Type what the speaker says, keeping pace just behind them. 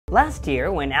Last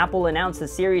year, when Apple announced the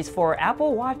Series 4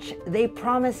 Apple Watch, they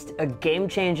promised a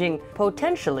game-changing,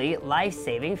 potentially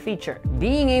life-saving feature: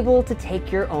 being able to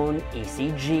take your own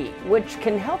ECG, which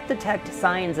can help detect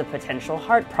signs of potential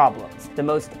heart problems. The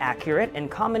most accurate and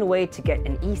common way to get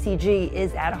an ECG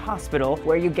is at a hospital,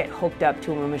 where you get hooked up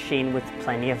to a machine with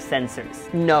plenty of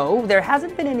sensors. No, there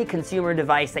hasn't been any consumer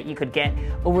device that you could get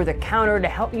over the counter to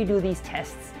help you do these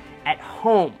tests at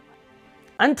home.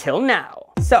 Until now.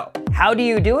 So, how do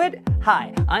you do it?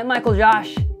 Hi, I'm Michael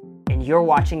Josh, and you're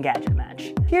watching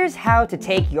GadgetMatch. Here's how to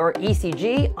take your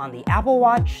ECG on the Apple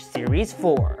Watch Series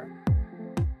 4.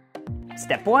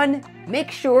 Step 1.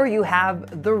 Make sure you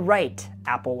have the right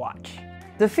Apple Watch.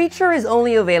 The feature is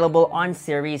only available on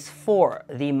Series 4,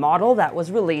 the model that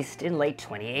was released in late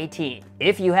 2018.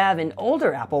 If you have an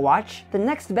older Apple Watch, the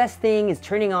next best thing is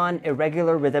turning on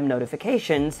irregular rhythm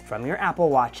notifications from your Apple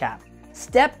Watch app.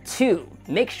 Step 2.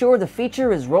 Make sure the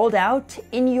feature is rolled out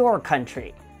in your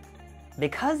country.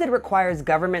 Because it requires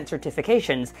government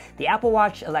certifications, the Apple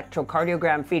Watch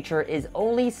electrocardiogram feature is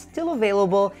only still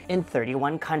available in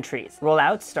 31 countries.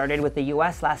 Rollouts started with the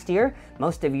US last year,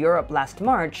 most of Europe last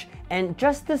March, and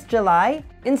just this July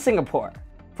in Singapore.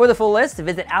 For the full list,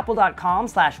 visit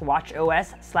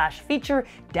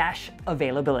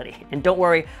apple.com/watchOS/feature-availability. And don't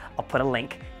worry, I'll put a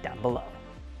link down below.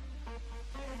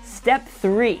 Step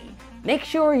 3. Make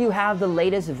sure you have the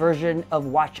latest version of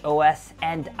watchOS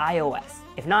and iOS.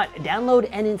 If not, download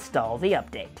and install the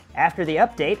update. After the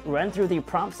update, run through the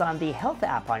prompts on the Health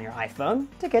app on your iPhone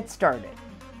to get started.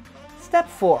 Step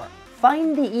 4.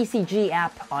 Find the ECG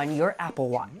app on your Apple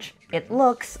Watch. It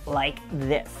looks like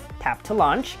this. Tap to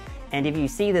launch, and if you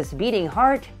see this beating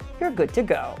heart, you're good to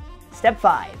go. Step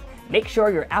 5. Make sure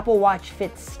your Apple Watch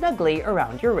fits snugly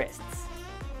around your wrists.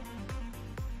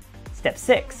 Step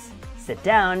 6. Sit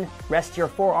down, rest your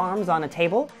forearms on a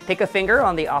table, pick a finger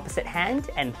on the opposite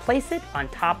hand, and place it on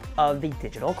top of the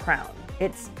digital crown.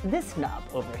 It's this knob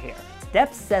over here.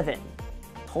 Step 7.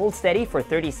 Hold steady for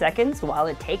 30 seconds while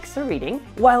it takes a reading.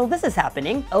 While this is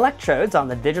happening, electrodes on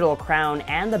the digital crown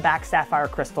and the back sapphire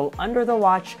crystal under the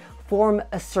watch form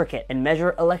a circuit and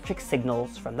measure electric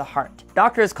signals from the heart.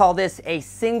 Doctors call this a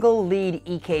single lead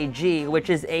EKG, which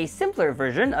is a simpler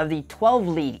version of the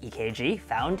 12-lead EKG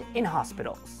found in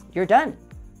hospitals. You're done.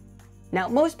 Now,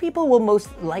 most people will most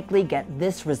likely get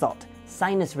this result: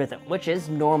 sinus rhythm, which is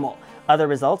normal. Other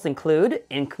results include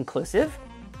inconclusive,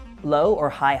 low or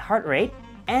high heart rate,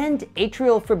 and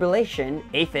atrial fibrillation.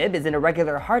 AFib is an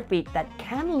irregular heartbeat that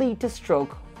can lead to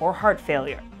stroke or heart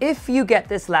failure. If you get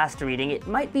this last reading, it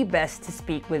might be best to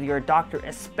speak with your doctor,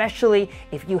 especially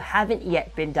if you haven't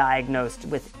yet been diagnosed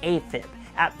with AFib.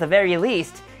 At the very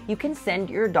least, you can send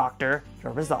your doctor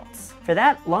your results. For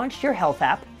that, launch your Health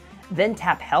app, then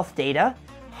tap Health Data,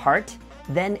 Heart,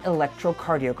 then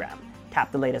Electrocardiogram.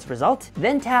 Tap the latest result,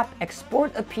 then tap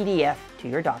Export a PDF to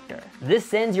your doctor. This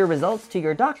sends your results to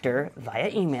your doctor via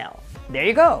email. There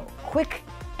you go, quick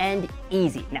and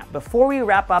easy. Now, before we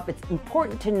wrap up, it's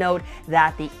important to note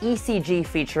that the ECG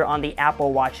feature on the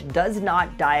Apple Watch does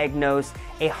not diagnose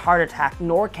a heart attack,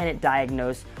 nor can it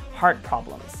diagnose heart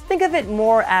problems. Think of it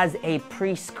more as a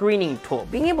pre-screening tool.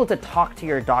 Being able to talk to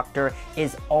your doctor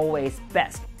is always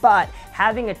best, but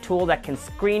having a tool that can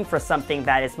screen for something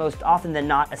that is most often than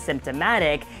not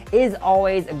asymptomatic is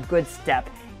always a good step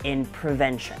in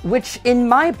prevention, which in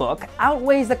my book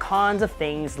outweighs the cons of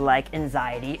things like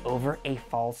anxiety over a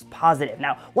false positive.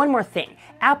 Now, one more thing.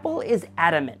 Apple is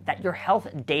adamant that your health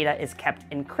data is kept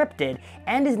encrypted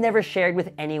and is never shared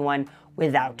with anyone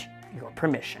without your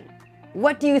permission.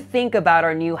 What do you think about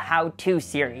our new how-to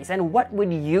series, and what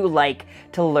would you like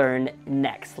to learn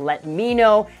next? Let me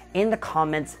know in the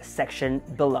comments section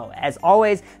below. As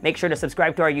always, make sure to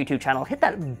subscribe to our YouTube channel, hit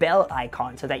that bell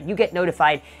icon so that you get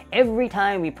notified every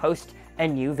time we post a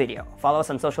new video. Follow us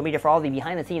on social media for all the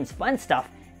behind-the-scenes fun stuff,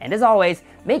 and as always,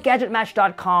 make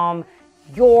GadgetMatch.com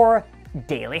your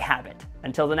daily habit.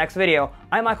 Until the next video,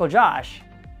 I'm Michael Josh.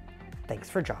 Thanks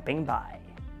for dropping by.